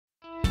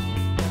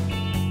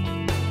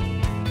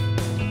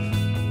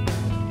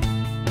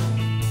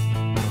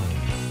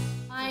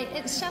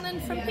it's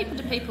Shannon from People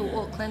to People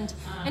Auckland,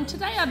 and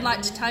today I'd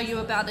like to tell you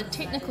about a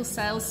technical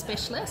sales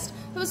specialist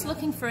who is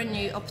looking for a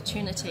new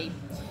opportunity.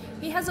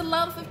 He has a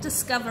love of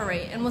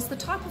discovery and was the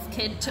type of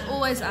kid to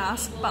always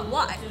ask, but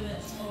why?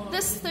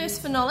 This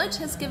thirst for knowledge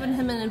has given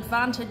him an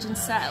advantage in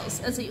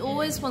sales, as he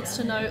always wants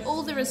to know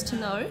all there is to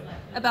know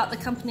about the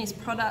company's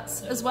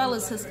products as well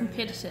as his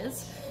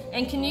competitors,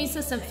 and can use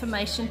this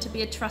information to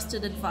be a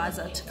trusted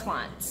advisor to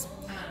clients.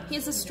 He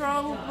has a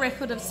strong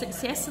record of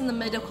success in the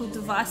medical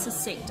devices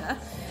sector,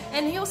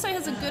 and he also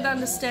has a good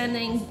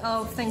understanding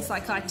of things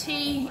like IT,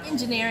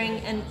 engineering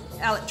and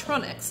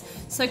electronics,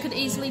 so could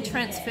easily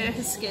transfer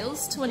his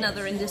skills to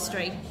another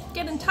industry.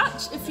 Get in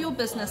touch if your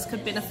business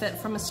could benefit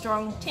from a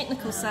strong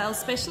technical sales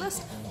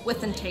specialist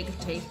with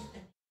integrity.